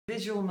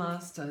Visual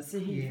master. See,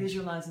 he Yes.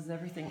 visualises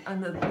everything.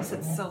 And you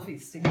said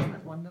selfie stick. Isn't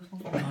that wonderful?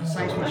 I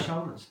massage my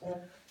shoulders.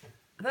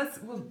 That's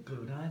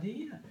good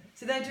idea.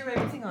 See, they do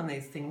everything on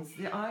these things.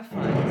 The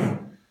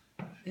iPhones.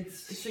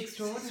 It's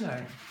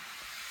extraordinary.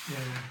 Yeah.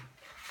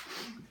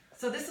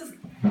 So this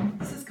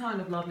is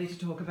kind of lovely to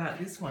talk about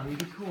this one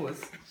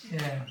because.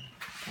 Yeah.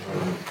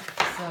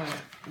 So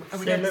are we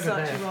See, going to look at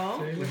start to that. roll?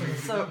 See, look at that.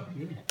 So.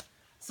 Yeah.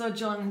 So,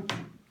 John,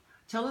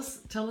 tell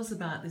us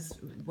about this,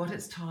 what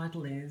its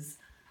title is,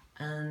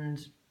 and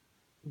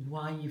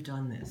why you've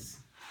done this.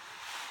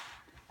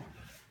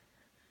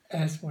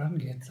 As one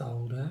gets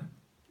older,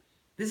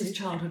 This is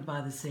Childhood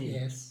by the Sea.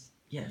 yes,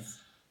 Yes.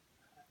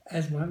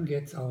 as one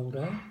gets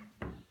older,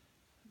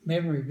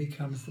 memory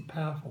becomes the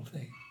powerful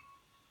thing.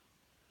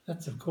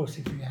 That's, of course,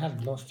 if you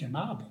haven't lost your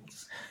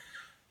marbles.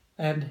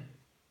 And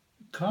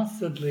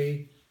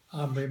constantly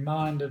I'm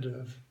reminded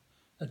of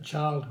a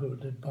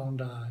childhood at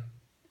Bondi.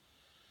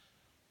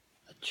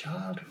 A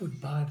childhood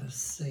by the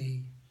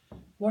sea.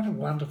 What a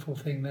wonderful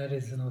thing that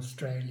is in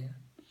Australia.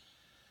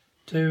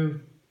 To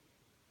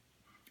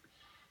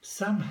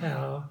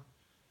somehow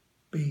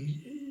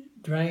be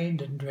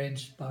drained and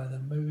drenched by the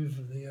move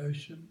of the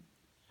ocean.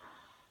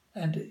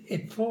 And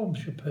it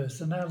forms your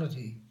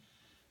personality.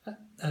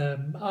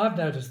 I've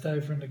noticed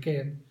over and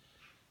again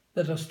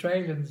that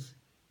Australians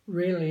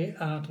really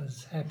aren't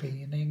as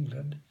happy in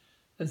England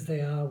as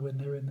they are when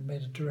they're in the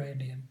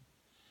Mediterranean.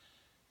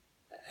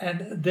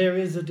 And there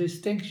is a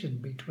distinction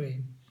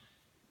between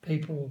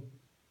people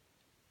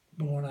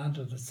born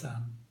under the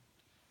sun.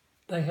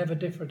 They have a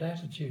different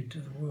attitude to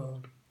the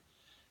world.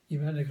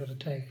 You've only got to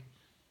take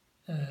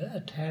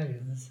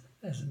Italians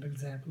as an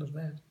example of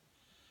that.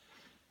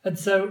 And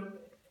so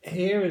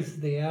here is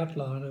the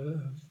outline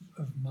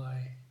of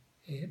my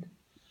head.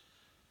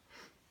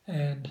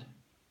 And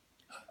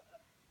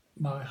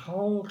my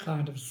whole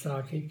kind of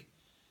psychic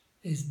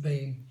is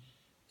being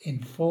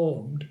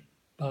informed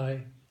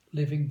by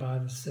living by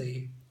the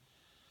sea.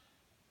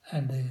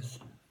 And there's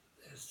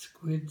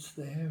squids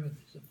there, and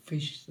there's a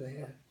fish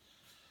there.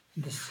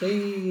 And the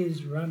sea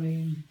is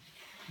running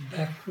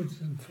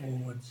backwards and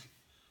forwards,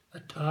 a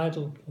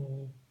tidal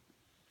pool.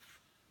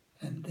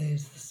 And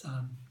there's the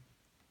sun.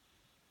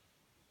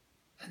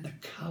 And the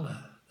colour,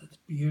 that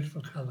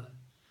beautiful colour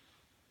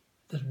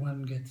that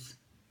one gets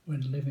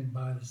when living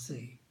by the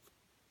sea.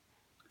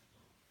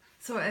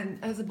 So,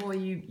 and as a boy,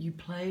 you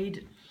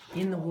played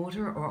in the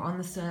water or on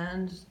the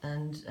sand,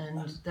 and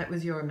that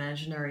was your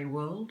imaginary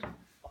world?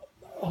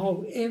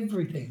 Oh,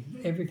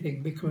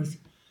 everything, because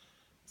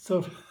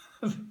sort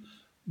of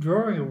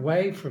drawing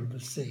away from the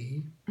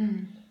sea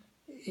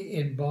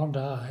in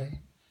Bondi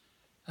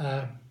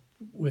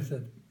with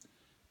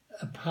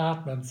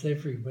apartments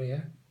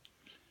everywhere,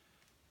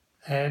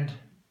 and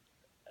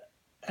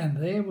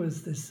there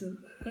was this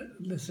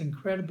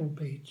incredible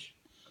beach,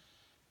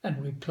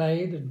 and we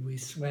played and we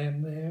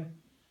swam there.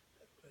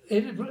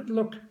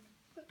 The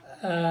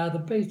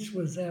beach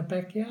was our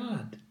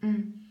backyard.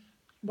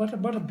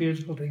 What a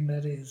beautiful thing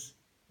that is.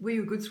 Were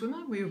you a good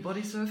swimmer? Were you a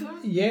body surfer?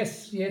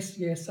 Yes.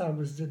 I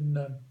was in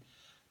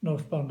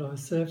North Bondi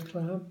Surf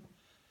Club,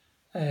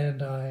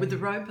 and I With the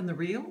rope and the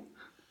reel?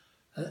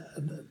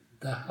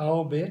 the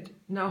whole bit.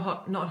 No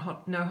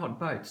hot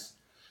boats.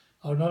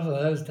 Oh, not in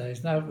those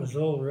days. No, it was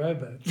all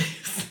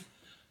rowboats.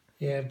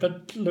 Yeah,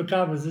 but look,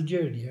 I was a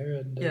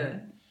junior,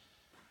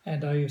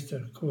 and I used to,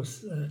 of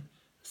course,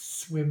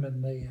 swim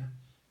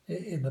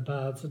in the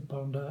baths at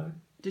Bondi.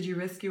 Did you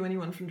rescue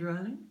anyone from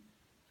drowning?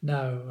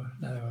 No,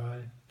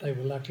 they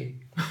were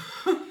lucky.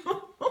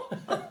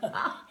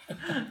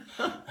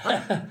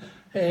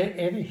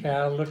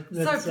 Anyhow, look.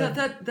 So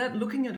that looking at